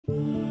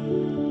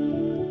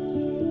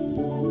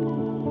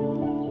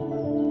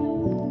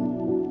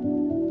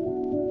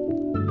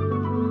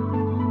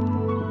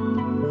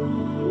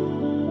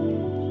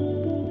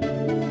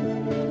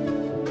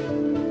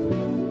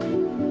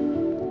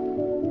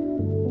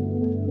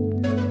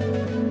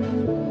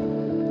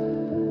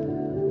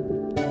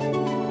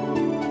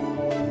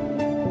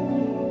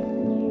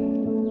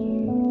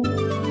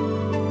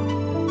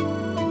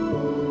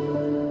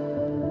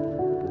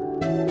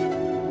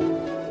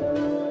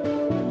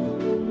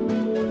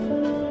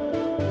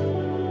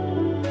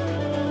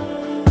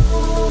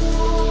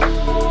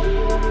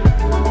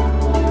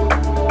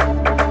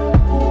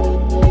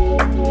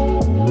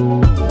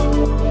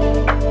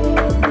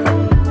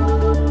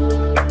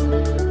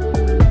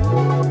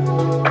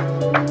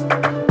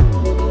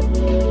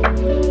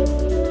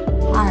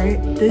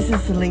This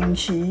is Ning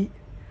Yeh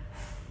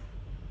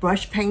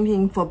brush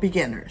painting for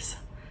beginners.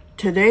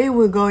 Today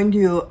we're going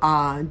to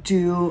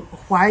do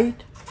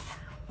white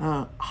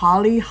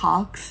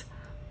Hollyhocks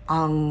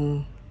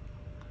on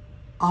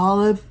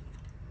olive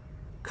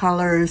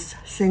colors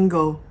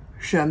single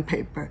Xuan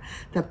paper.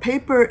 The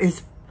paper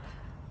is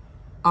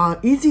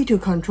easy to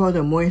control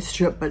the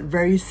moisture but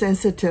very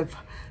sensitive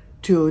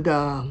to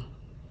the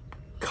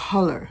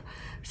color.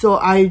 So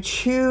I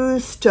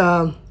choose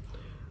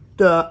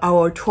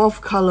our 12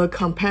 color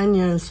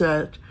companion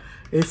set.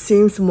 It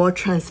seems more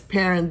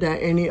transparent than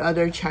any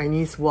other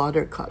Chinese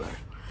watercolor.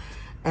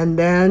 And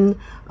then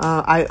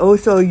I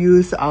also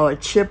use our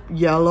chip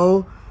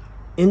yellow,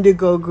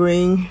 indigo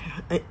green,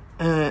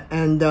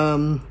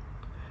 and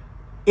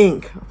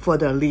ink for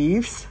the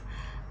leaves.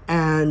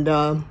 And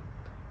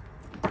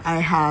I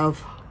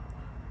have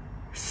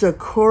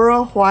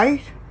Sakura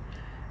White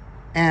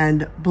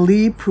and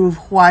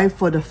Bleedproof White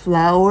for the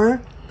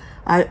flower.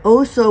 I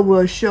also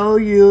will show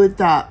you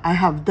that I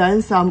have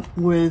done some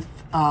with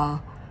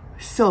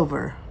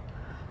silver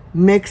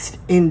mixed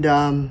in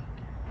the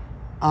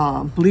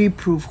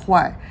Bleedproof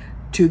White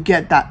to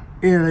get that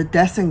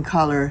iridescent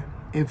color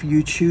if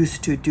you choose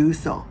to do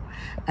so.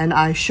 And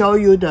I show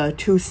you the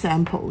two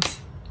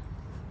samples.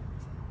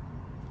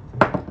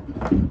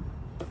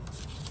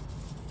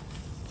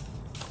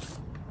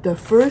 The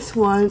first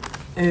one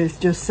is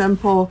just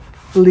simple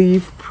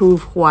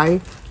Bleedproof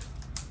White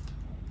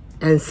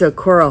and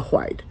Sakura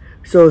White.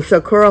 So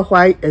Sakura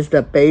White is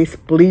the base,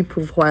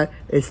 Bleedproof White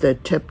is the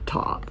tip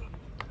top.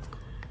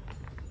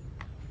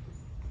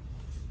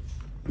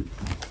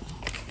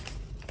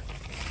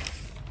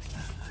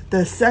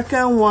 The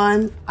second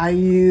one, I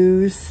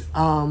use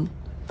a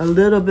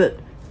little bit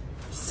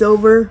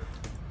silver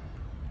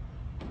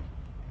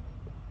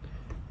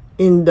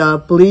in the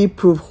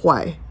Bleedproof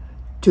White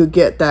to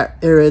get that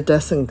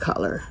iridescent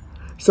color.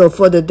 So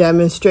for the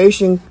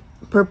demonstration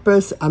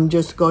purpose, I'm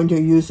just going to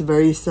use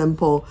very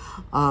simple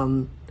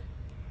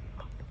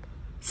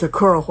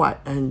Sakura White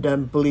and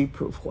then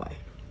Bleedproof White.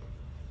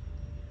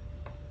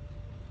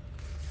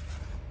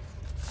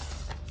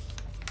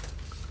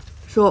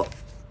 So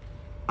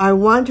I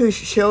want to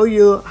show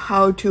you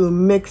how to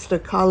mix the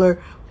color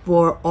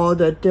for all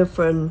the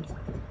different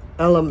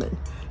elements.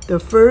 The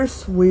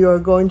first we are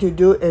going to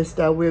do is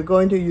that we're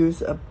going to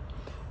use a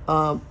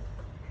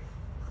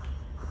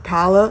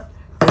palette,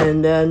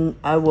 and then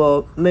I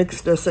will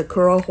mix the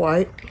Sakura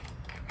White.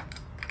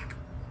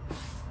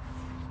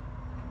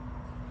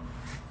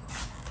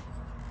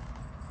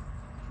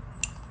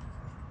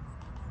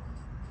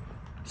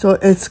 So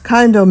it's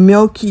kind of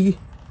milky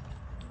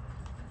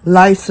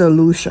light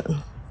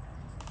solution.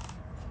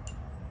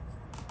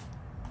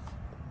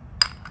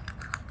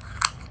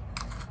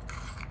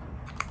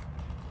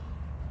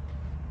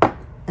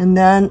 And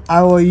then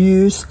I will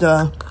use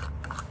the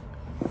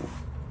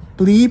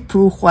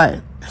Bleedproof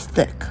White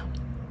stick.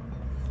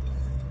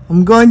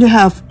 I'm going to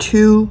have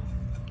two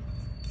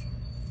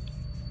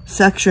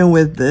sections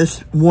with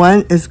this.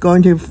 One is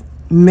going to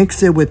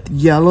mix it with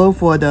yellow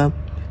for the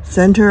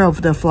center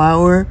of the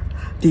flower.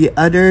 The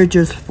other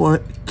just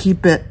for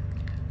keep it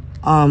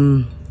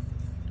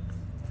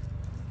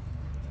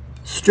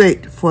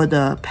straight for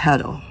the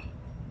petal.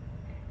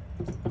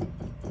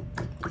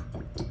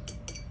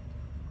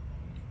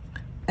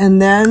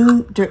 And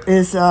then there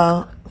is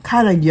a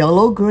kind of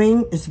yellow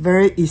green. It's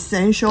very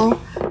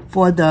essential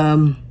for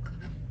the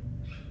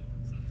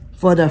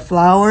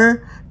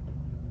flower.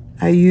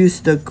 I use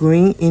the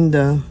green in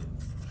the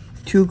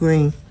two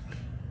green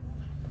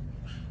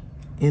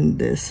in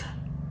this,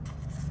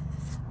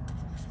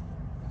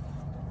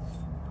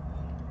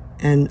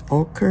 and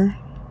ochre.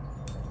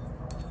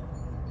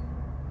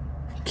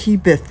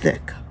 Keep it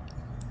thick.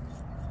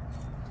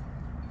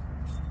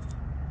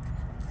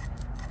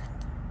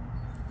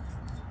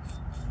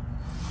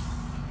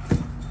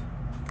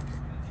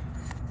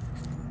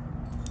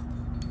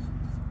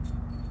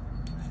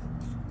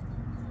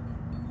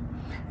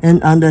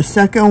 And on the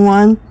second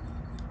one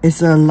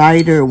is a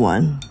lighter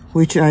one,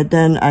 which I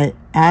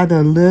add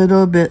a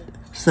little bit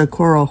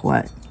Sakura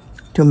White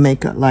to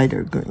make it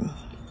lighter green.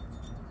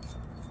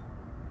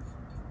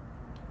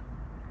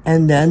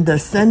 And then the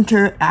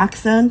center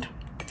accent,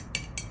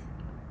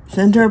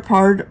 center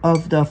part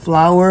of the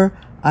flower,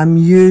 I'm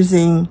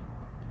using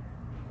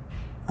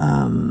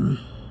the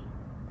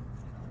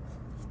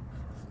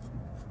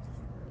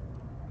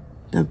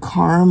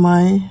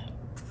carmine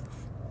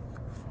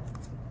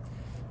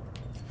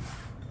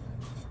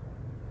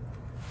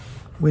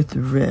with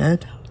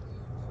red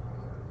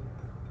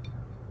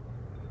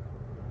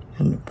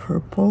and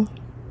purple.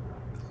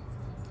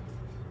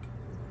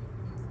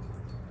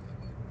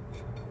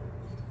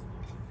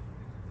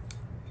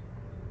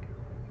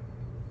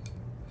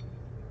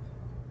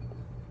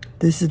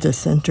 This is the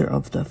center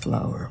of the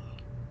flower.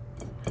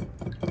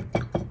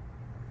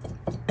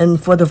 And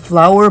for the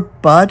flower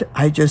bud,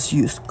 I just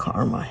use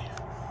carmine.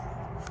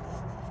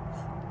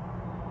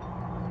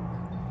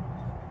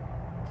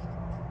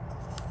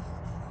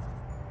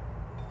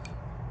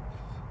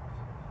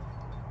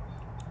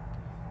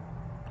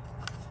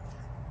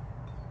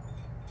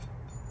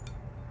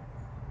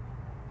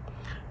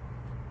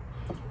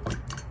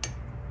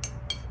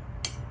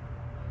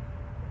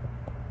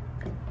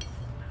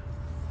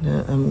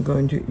 I'm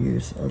going to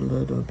use a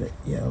little bit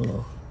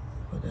yellow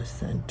for the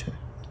center.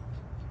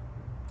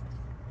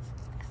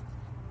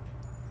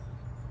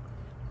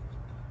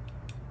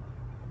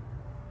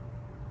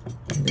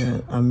 And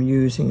then I'm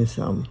using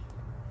some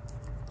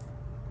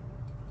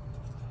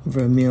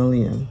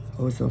vermilion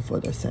also for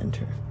the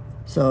center.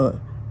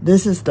 So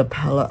this is the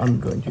palette I'm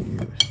going to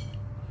use.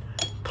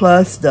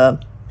 Plus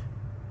the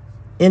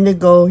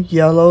indigo,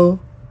 yellow,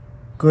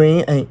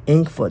 green, and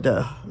ink for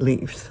the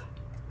leaves.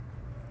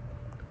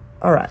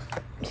 All right,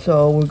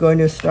 so we're going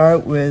to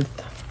start with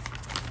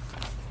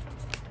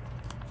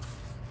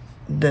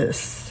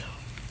this.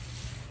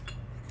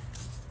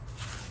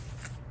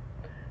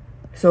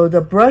 So the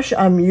brush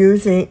I'm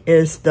using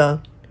is the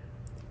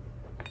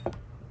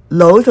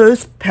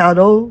Lotus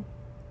Petal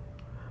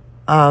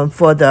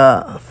for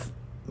the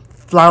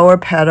flower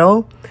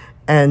petal,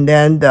 and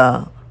then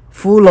the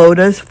full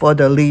Lotus for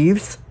the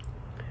leaves,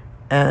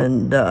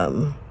 and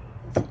the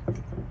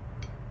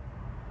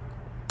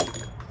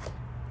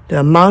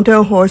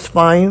mountain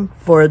horsevine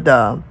for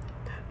the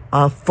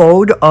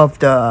fold of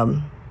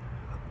the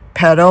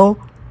petal,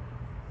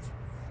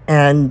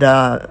 and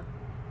the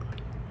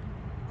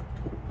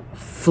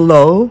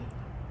flow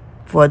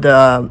for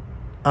the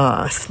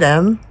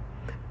stem,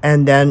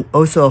 and then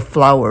also a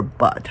flower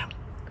bud.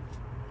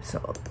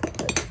 So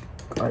let's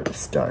get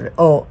started.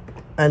 Oh,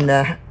 and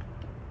I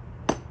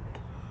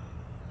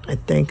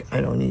think I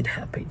don't need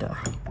happy dog.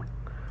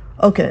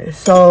 Okay,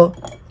 so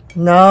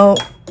now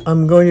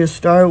I'm going to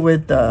start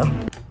with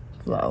the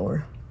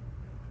flower.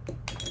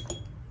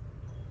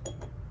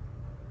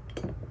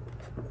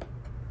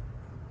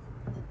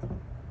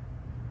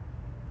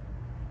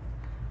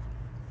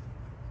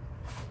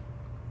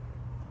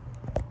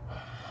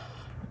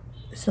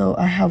 So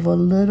I have a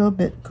little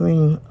bit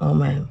green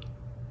on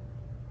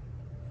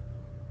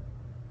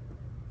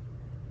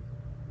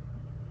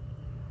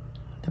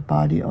the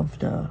body of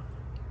the,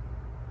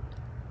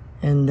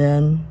 and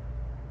then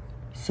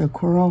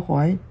Sakura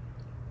White,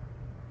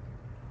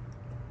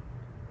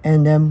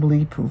 and then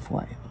Bleedproof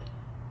White.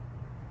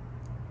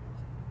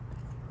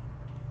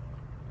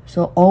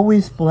 So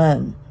always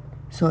blend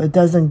so it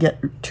doesn't get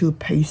too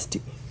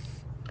pasty.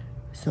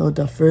 So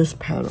the first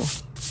petal.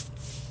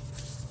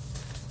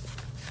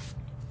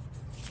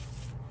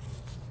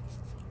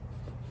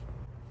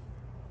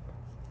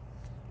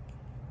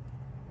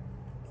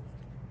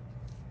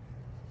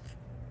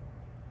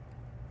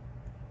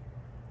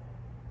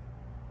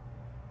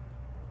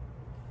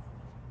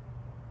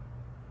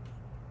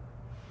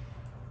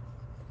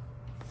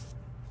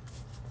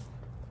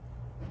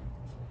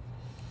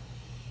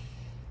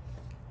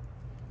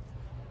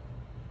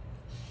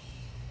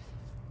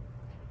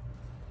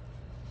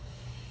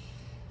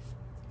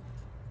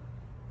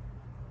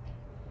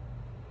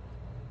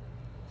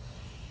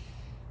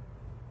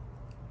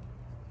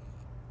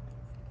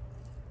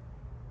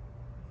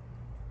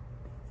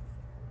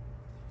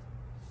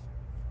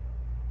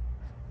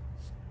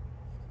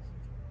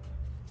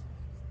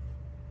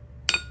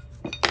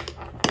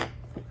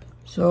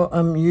 So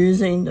I'm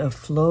using the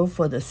flow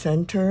for the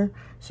center.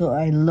 So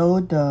I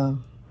load the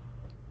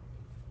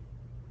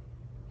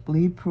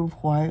Bleedproof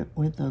White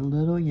with a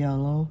little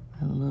yellow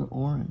and a little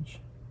orange.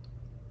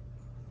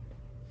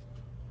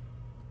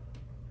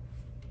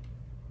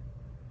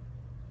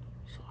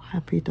 So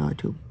happy dog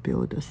to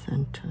build the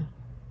center.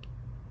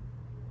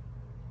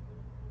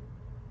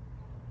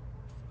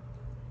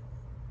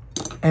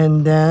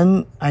 And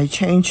then I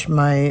changed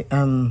my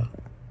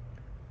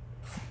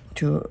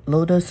to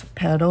Lotus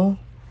Petal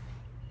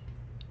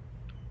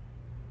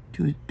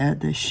to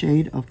add the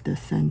shade of the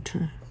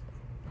center.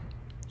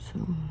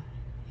 So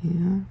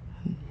here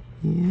and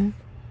here,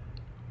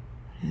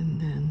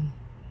 and then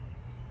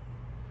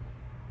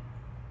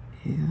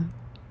here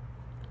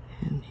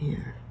and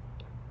here.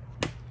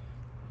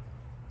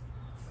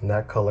 And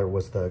that color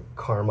was the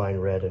carmine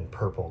red and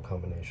purple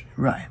combination.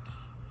 Right.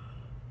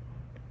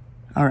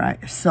 All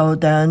right, so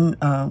then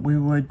we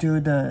will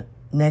do the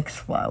next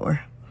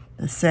flower.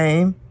 The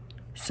same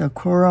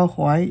Sakura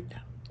White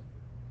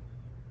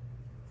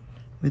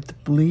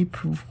with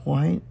Bleedproof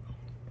White.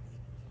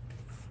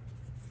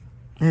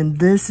 And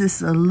this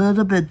is a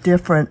little bit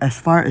different as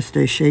far as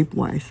the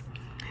shape-wise.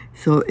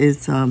 So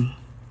it's two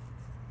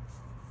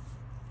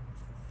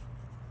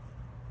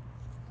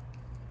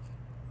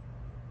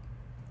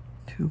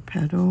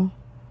petal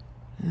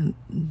and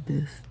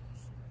this.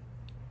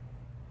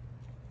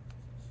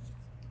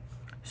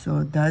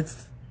 So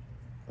that's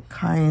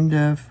kind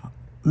of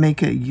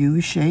make a U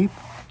shape.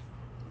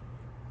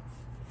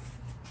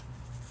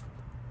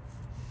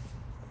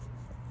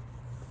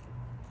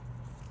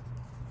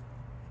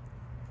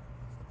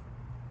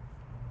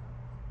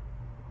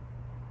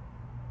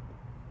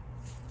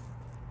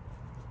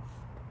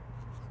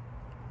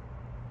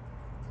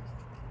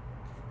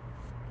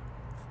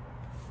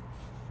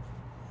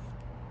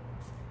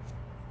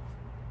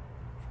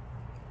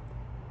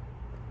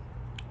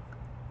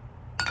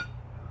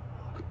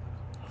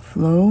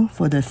 Flow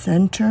for the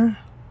center,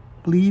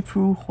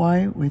 Bleedproof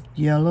White with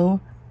yellow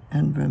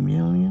and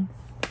vermilion.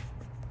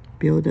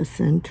 Build the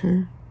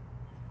center.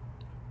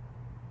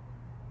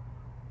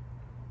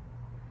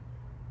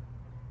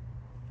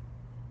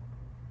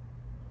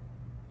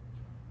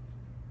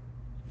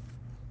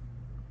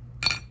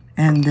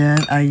 And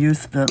then I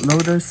use the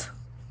Lotus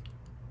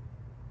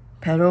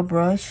Petal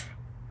brush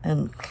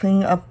and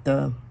clean up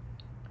the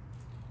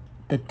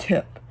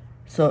tip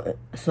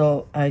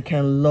so I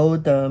can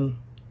load the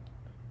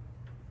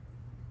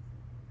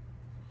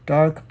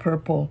dark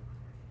purple.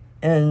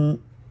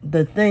 And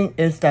the thing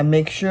is that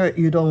make sure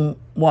you don't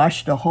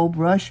wash the whole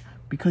brush,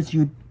 because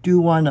you do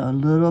want a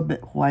little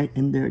bit white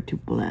in there to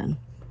blend.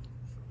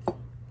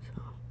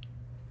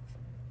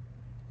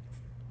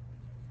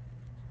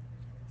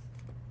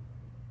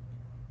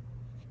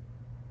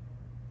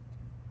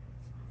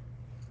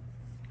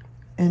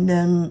 And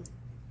then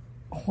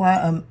while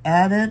I'm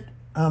at it,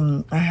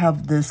 I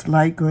have this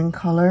light green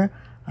color.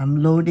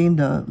 I'm loading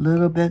the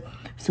little bit.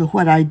 So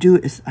what I do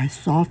is I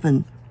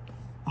soften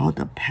all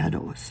the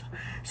petals.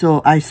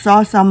 So I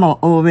saw some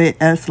of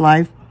OVS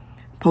Life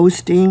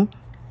posting,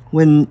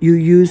 when you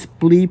use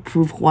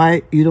Bleedproof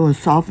white, you don't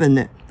soften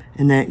it,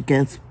 and then it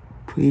gets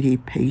pretty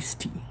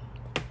pasty.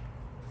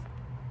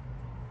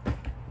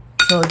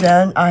 So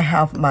then I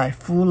have my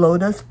full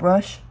Lotus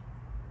brush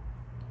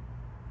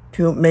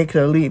to make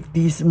the leaf.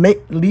 These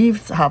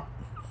leaves have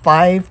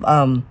 5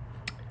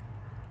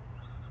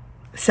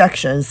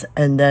 sections,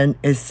 and then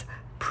it's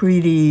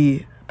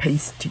pretty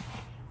pasty,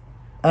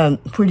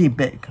 pretty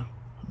big.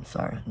 I'm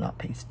sorry, not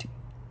pasty.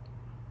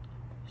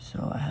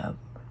 So I have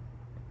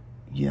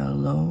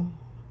yellow,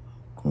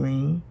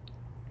 green,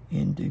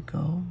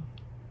 indigo,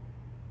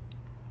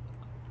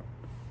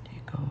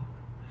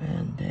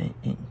 and then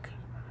ink.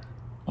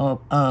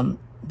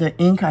 The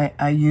ink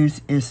I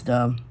use is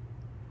the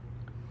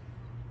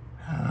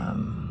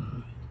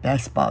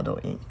Best Bottle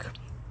ink.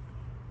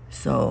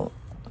 So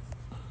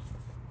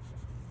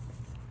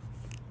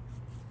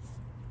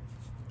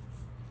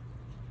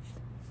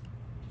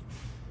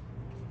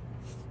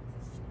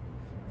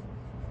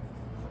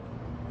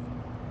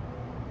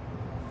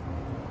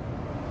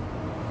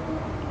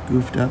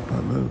goofed up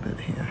a little bit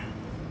here.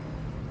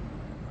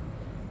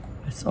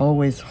 It's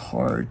always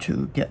hard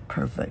to get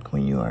perfect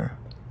when you are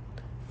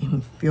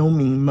in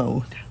filming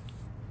mode.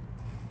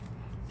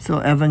 So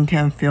Evan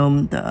can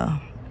film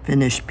the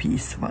finished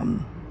piece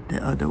from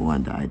the other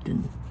one that I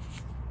didn't.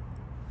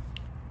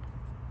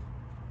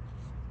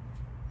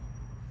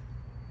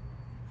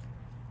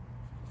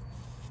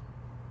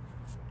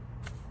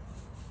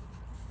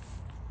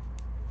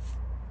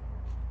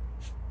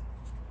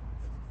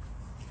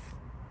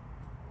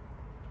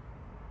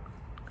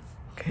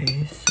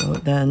 Okay, so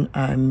then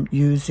I'm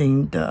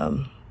using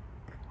the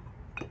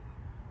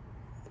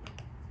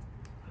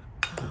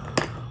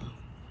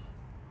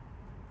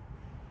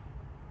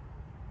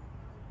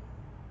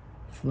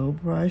flow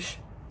brush.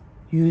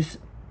 Use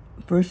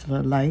first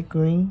the light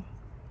green,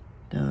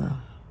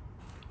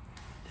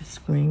 this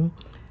green,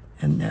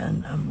 and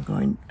then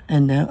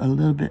and then a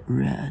little bit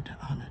red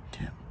on the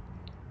tip.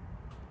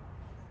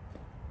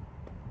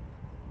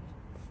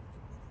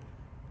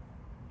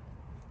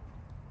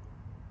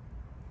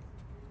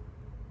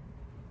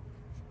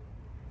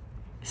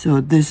 So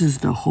this is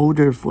the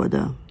holder for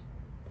the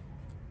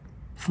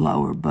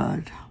flower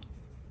bud.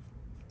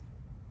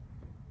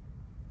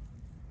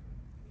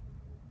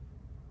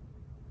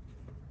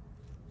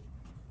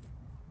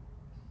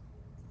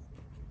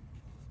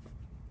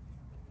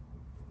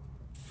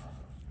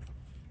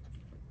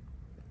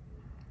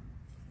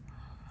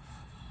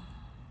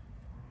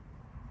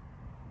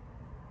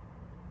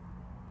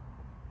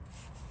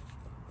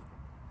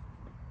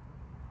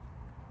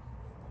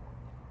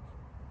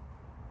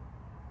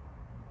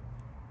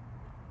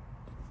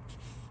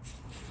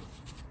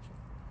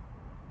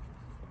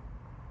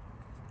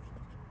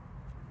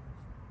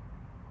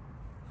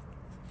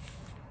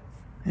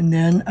 And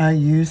then I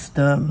use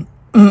the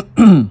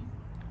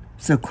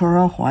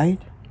Sakura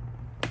White,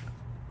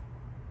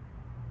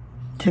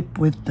 tip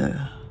with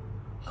the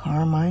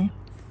carmine.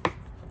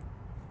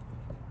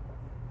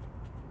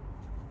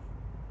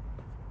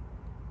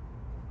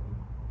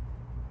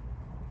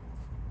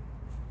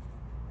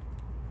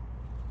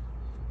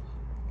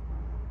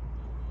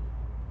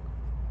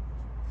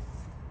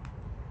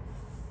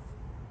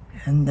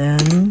 And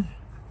then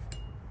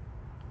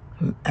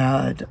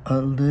add a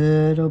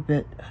little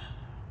bit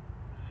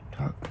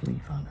dark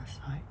leaf on the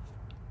side.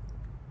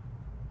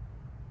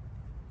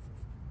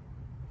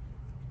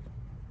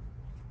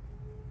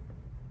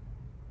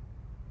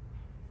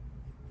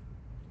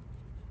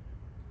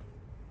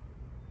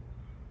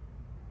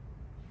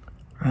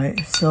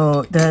 Right,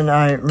 so then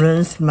I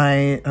rinse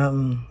my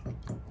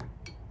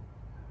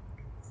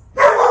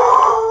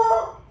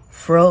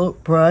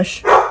float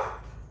brush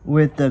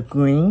with the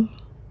green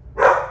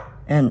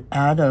and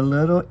add a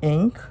little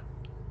ink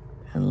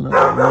and a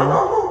little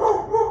red.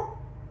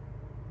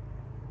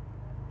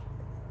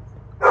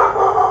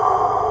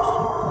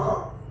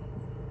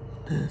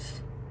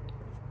 This.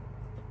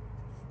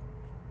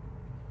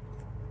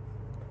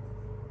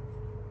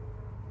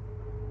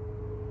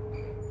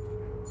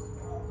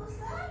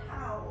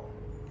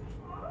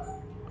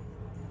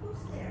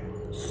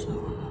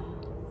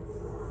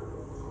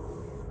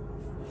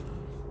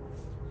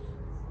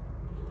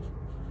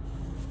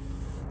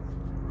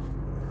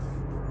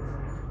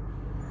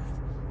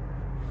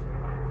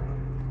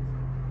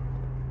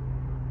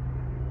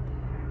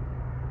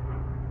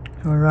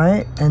 All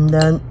right, and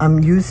then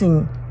I'm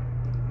using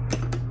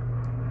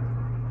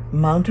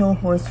mountain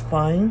horse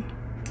vine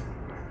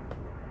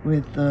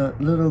with the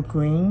little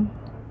green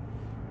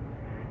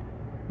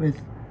with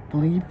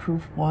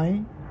Bleedproof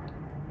white,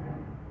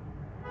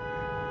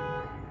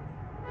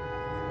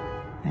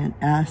 and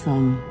add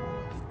some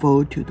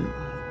fold to the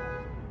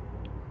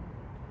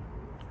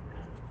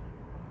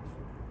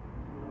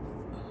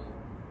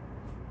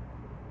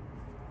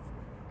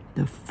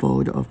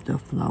fold of the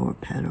flower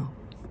petal.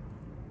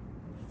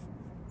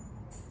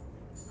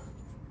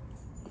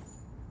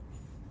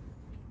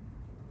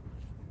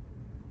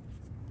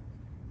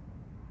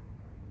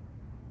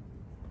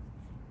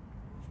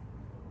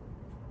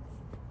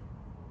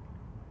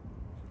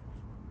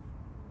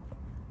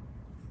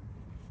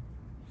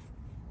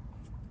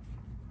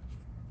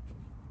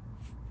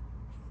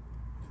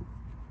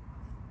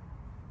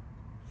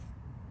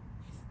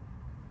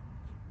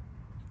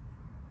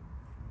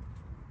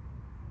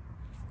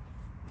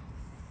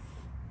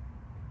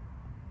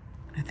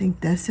 I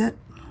think that's it.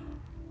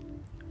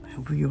 I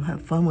hope you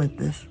have fun with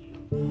this.